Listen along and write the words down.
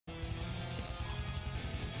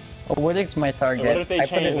Willick's my target. What if they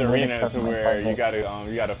change the arena Willick to as my where target.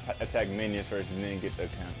 you gotta attack minions first and then get the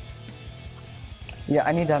account? Yeah,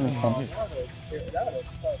 I need damage from.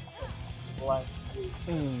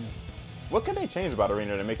 What can they change about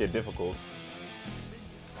arena to make it difficult?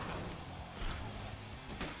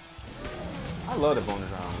 I love the bonus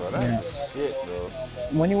round, bro. That's shit, bro.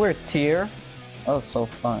 When you wear tier, oh, so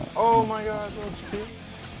fun. Oh my god, bro. Tier?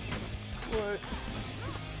 What?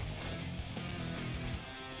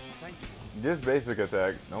 Just basic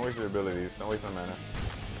attack. Don't waste your abilities. Don't waste my mana.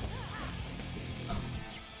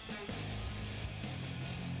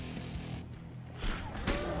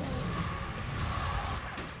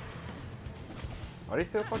 Are they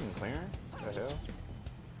still fucking clearing? What the hell?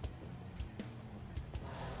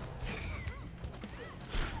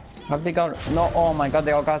 Have they got no? Oh my god,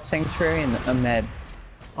 they all got Sanctuary and a med.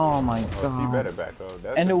 Oh my god. Oh, she better back though.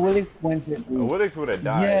 That's and the Willick's went with me. Willick's would have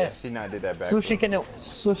died Yes. if she not did that back. So she can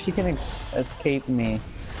escape me.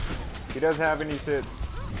 He doesn't have any hits.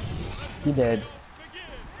 He did.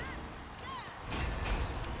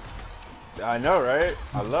 I know, right?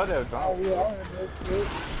 I love that song.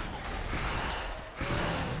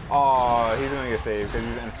 Oh, he's gonna get saved because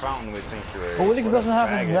he's in Fountain with Sanctuary. But Willick doesn't have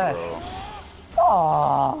his vest.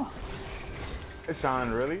 Aww.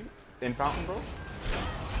 Sean, really? In Fountain, bro?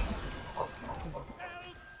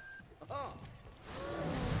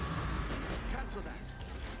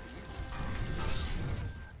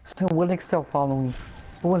 So Willick's still following.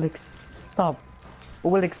 Willick's, stop.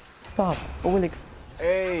 Willick's, stop. Willick's.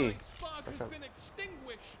 Hey!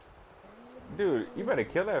 Dude, you better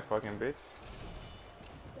kill that fucking bitch.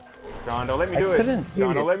 John, don't let me do it.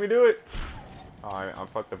 John, don't let me do it. Oh, I'm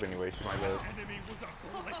fucked up anyway. She might live.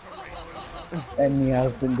 Enemy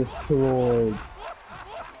has been destroyed.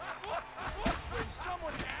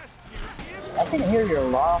 I can hear your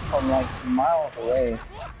laugh from like miles away.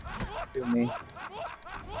 To me.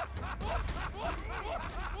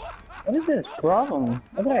 What is this problem?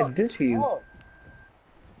 What did I do to you?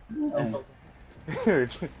 Dude,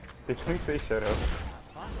 did you say shut up?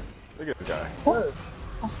 Look at this guy.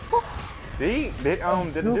 Did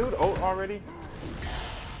the dude ult already?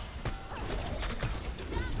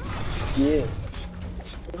 Yeah.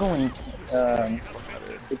 We're going, he's behind,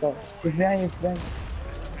 he's behind.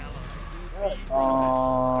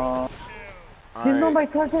 He's not my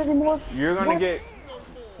target anymore. You're gonna get,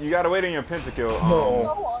 you gotta wait on your pentakill.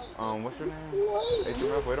 What's your name?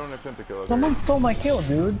 HMF, wait on the pentakill. Okay? Someone stole my kill,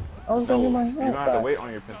 dude. I was gonna get my health You're gonna have to wait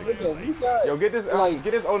on your pentakill. Yo, get this,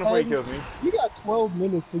 get this ult before he kills me. You got 12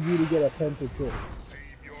 minutes for you to get a pentakill.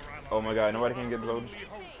 Oh my god, nobody can get loaded.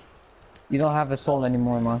 You don't have a soul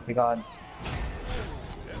anymore, monkey god.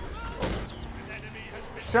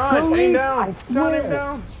 Sean, aim down! I swear. Sean, aim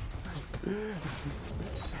down!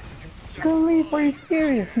 Khalif, are you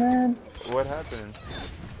serious, man? What happened?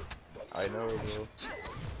 I know, bro.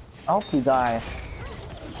 I hope you die.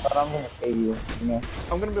 But I'm gonna save you, you know?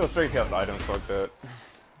 I'm gonna build straight health items, fuck that.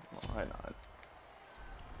 Why not?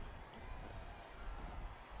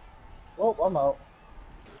 Oh, I'm out.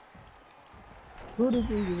 Who do you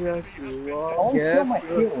think you actually are? I want so my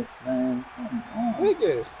kills, man.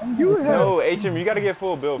 Nigga, you have No, HM, you gotta get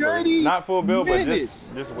full build first. 30 Not full build, but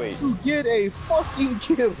minutes just wait. to get a fucking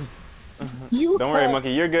kill. Don't worry,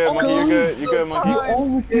 monkey. You're good, monkey. You're good. You're good, monkey.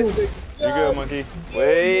 You're good, monkey.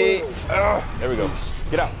 Wait. There we go.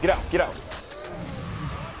 Get out. Get out. Get out.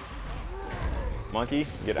 Monkey,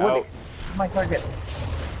 get out. My target.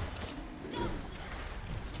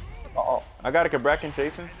 Uh-oh. I got a Baccckk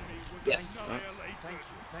chasing. Yes.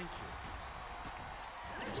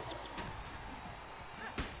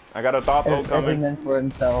 I got a thought ult Every coming. man for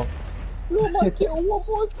himself. You might kill one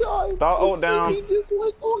more time. Thought ult down. He just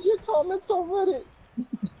like all your comments on Reddit.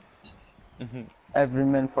 Every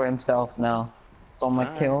man for himself now. Stole my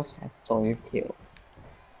kills, I stole your kills.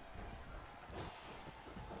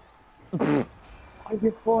 I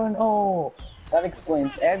get 4-0. That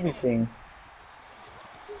explains everything.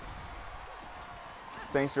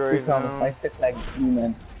 Sanctuary's down. I sit like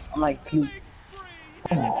human. I'm like puke.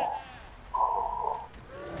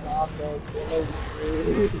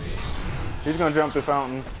 He's gonna jump the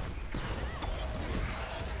fountain.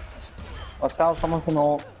 Watch out, someone can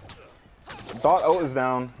ult. Thought ult is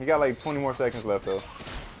down. He got like 20 more seconds left though.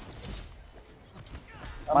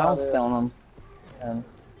 My ult's down him. And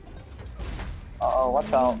uh-oh,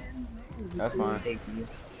 watch out. That's fine.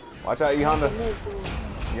 Watch out, E-Honda.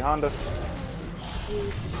 E-Honda.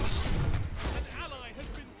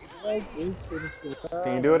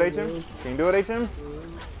 Can you do it, HM? Can you do it, HM?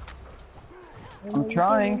 I'm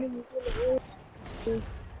trying.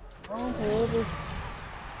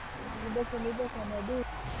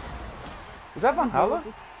 Is that Valhalla?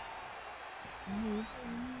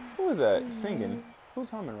 Who is that singing? Who's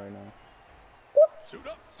humming right now?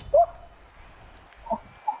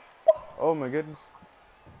 Oh my goodness.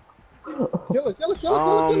 Kill it.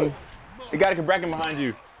 You got a Baccckk behind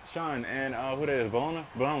you. Sean, and who that is? Bologna?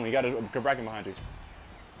 Bologna, you got a Baccckk behind you.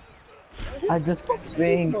 I just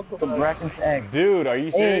being the Bracken's egg. Dude, are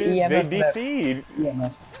you serious? Hey, they DC'd. Yeah.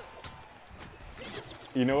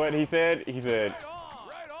 You know what he said? He said...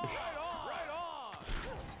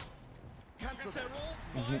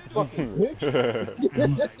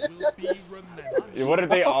 What if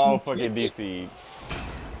they all fucking DC'd?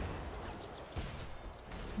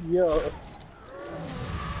 Yo.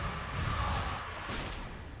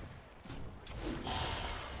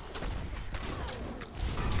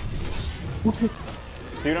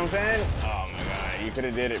 See what I'm saying? Oh my god, you could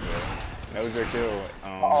have did it, bro. That was your kill.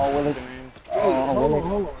 Will it? Hold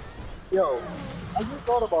on. Yo, I just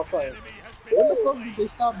thought about something. When the fuck did they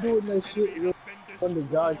stop doing that shit when the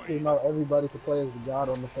god came out, everybody could play as the god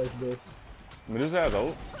on the first day? Medusa has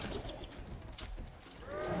ult.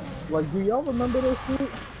 Like, do y'all remember that shit?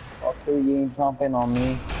 Okay, you ain't jumping on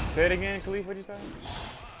me. Say it again, Khalif, what you saying?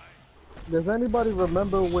 Does anybody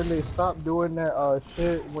remember when they stopped doing that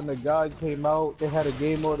shit when the god came out? They had a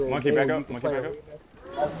game mode. Monkey back up, monkey back up.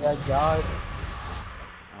 That god.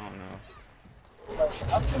 I don't know. Like,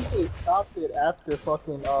 I think they stopped it after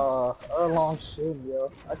fucking Erlong Shin,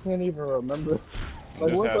 yo. I can't even remember.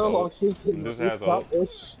 Like, once Erlong Shin came out, they stopped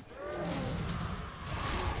this.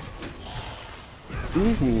 It's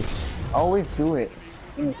easy. Always do it.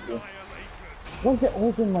 Seriously. What's it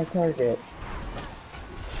open my target?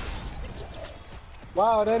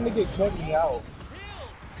 Wow, that nigga kept me out.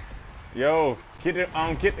 Yo, get E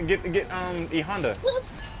Honda.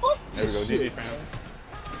 There we go, GG fam.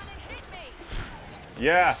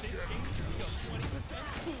 Yeah.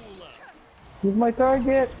 He's my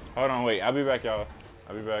target. Hold on, wait. I'll be back, y'all.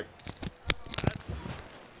 I'll be back.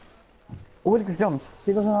 Oh, he jump.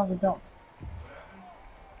 He doesn't have to jump.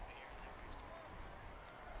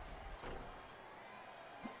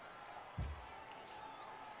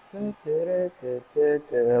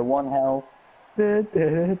 One health. I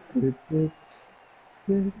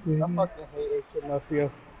fucking hate HMF, I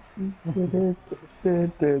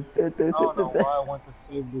don't know why I want to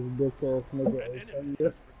save this bitch ass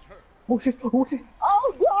nigga. Oh shit! Oh shit! Oh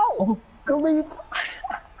god! Oh, Khalif!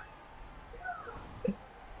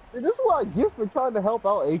 Dude, this is what I get for trying to help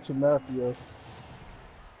out HMF, yo.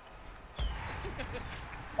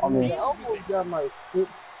 I mean, I almost got my shit.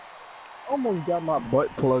 Almost got my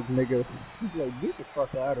butt plugged, nigga. He's like, get the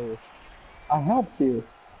fuck out of here. I helped you.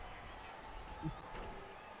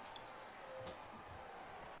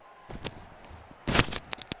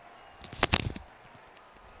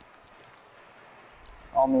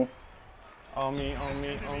 On me. On me, on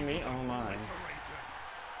me, on me, on mine.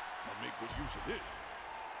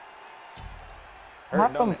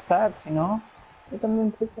 Have some stats, you know? Make them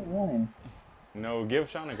in 6 and 9. No, give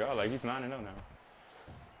Sean a go. Like, he's 9-0 now.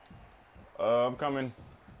 I'm coming.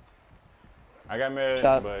 I got mad,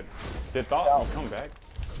 but the thought will come back.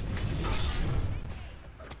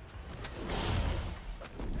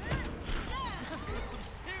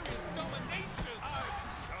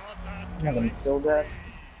 You're not gonna kill that.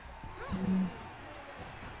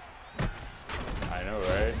 I know,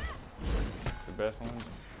 right? The best one.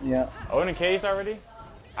 Yeah. Oh, in the case already?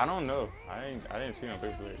 I don't know. I didn't see him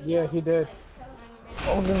quickly. Yeah, he did.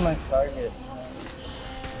 Olden my target.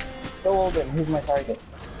 Go Olden, he's my target.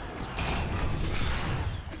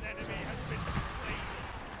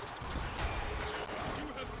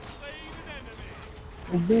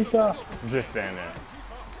 Bisha. Just stand there.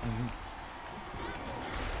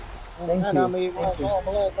 Thank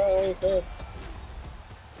you.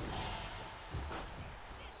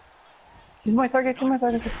 He's my target, he's my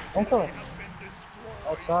target. Don't kill him.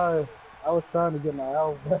 I'm sorry. I was trying to get my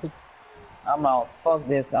L back. I'm out. Fuck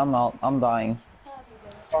this, I'm out. I'm dying.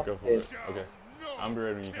 Fuck Go for this. it. Okay. I'm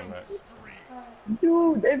ready when you come back.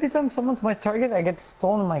 Dude, every time someone's my target, I get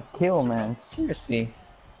stolen my kill, man. Seriously.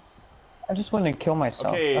 I just want to kill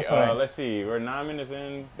myself. Okay, let's see. We're 9 minutes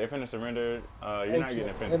in. They finna surrender. You're not getting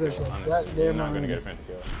a Penta kill, honestly. You're not gonna get a Penta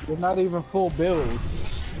kill. You're not even full build.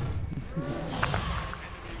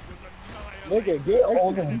 Nigga, get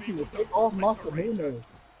Olden. Take off my Camino.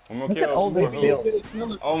 One more Look at kill. Olden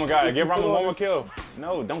build. Oh my god, give Rama one more kill.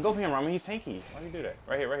 No, don't go for him, Rama. He's tanky. Why do you do that?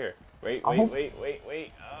 Right here, right here. Wait.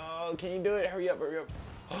 Oh, can you do it? Hurry up, hurry up.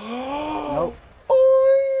 Nope.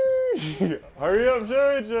 Hurry up,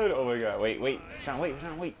 Sean. Oh my god, wait. Sean, wait.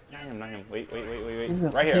 Not him. Wait.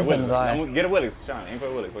 Right here, Willis. Get a Willis. Sean, aim for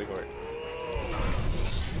a Willis. Wait for it.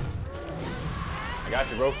 got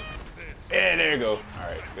you, bro. Yeah, there you go.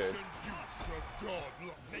 Alright, good.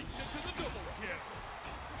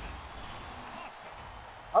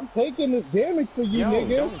 I'm taking this damage for you, Yo,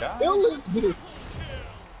 nigga. don't die. Kill this.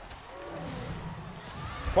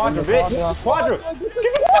 Quadra, bitch! Quadra! Give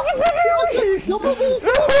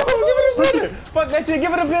it a fuck that shit,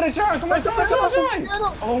 give it a bit of shine! Come on, shine!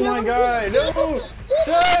 Oh my god, no!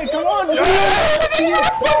 Shine, come on!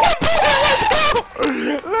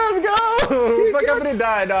 Let's go! Fuck, I'm gonna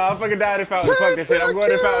die, dog. I'm fucking dying in fountain. Fuck this shit, I'm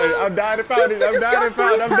going to fountain. I'm dying in fountain. I'm dying in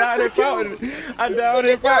fountain. I'm dying in fountain. I'm down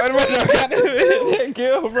in fountain.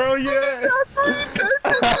 Kill, bro, yeah!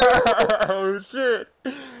 Oh shit!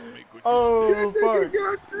 Oh fuck!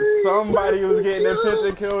 Somebody was getting a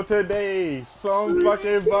Penta kill today. Some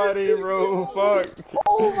fucking body, bro. Fuck.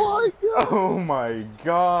 Oh my god. Oh my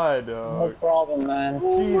god, dog. No problem, man.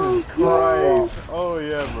 Jesus Christ. Oh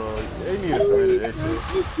yeah, bro. They need to finish this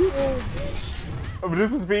shit. Oh, but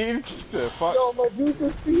this is speed. Shit, fuck. Yo,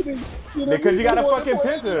 Medusa's feeding. Because you got a fucking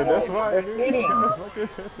Penta. That's why.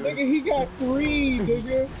 Nigga, he got 3,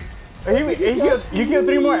 nigga. You killed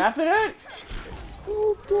 3 more after that?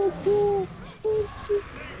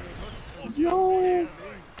 Yo.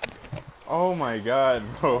 Oh my god,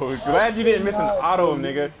 bro. Glad you didn't miss an auto,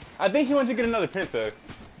 nigga. I think she wants you to get another Penta.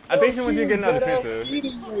 I think she wants you to get another Penta.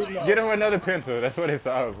 Get him another Penta. That's what it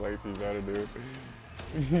sounds like she's about to do.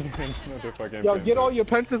 Another fucking Yo, Penta. get all your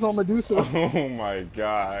Pentas on Medusa. Oh my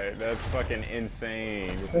god. That's fucking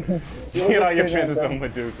insane. Get all your Pentas on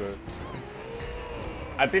Medusa.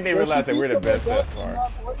 I think they realized that we're the best thus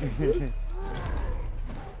far.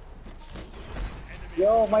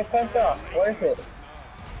 Yo, my Penta, where is it?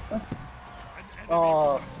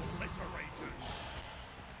 Oh.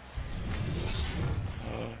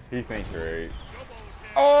 He sanctuary.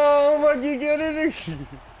 Oh, look, you get it.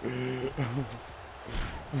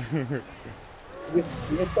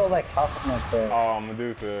 You stole like half of my prayer. Oh,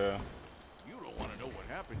 Medusa. You don't want to know what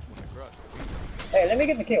happens when I cross the line. Hey, let me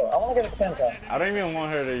get the kill. I want to get the Penta. I don't even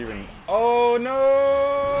want her to even. Oh no!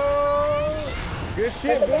 Good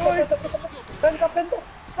shit, boy. Penta.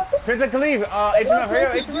 Penta Khalif. HMF, hurry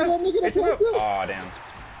up, HMF. Oh damn.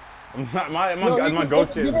 My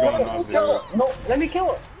ghost shit is going off, dude. No, let me kill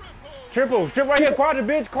her. Triple right here, Quadra,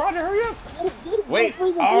 bitch. Quadra, hurry up. Wait.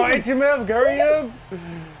 Oh, HMF, hurry up.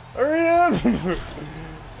 Hurry up.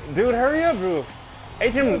 Dude, hurry up, bro.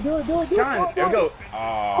 HM, Sean, there we go.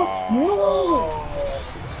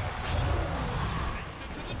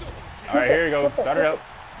 Alright, here you go. Start it up.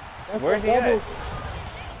 Where is he at?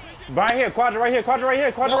 Right here, Quadra, right here. Right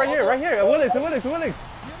here. Willix.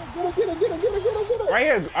 Get him. Right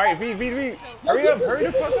here. Alright, V. Hurry up, hurry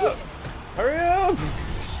the fuck up. Hurry up.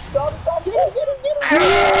 Stop. Get him.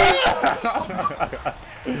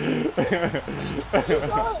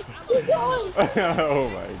 Oh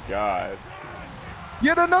my god.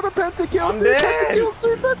 Get another pentakill. I'm dead.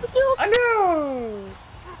 Pentakill. I know.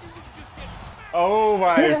 Oh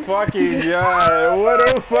my fucking god. What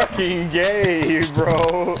a fucking game,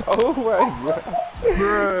 bro. Oh my god.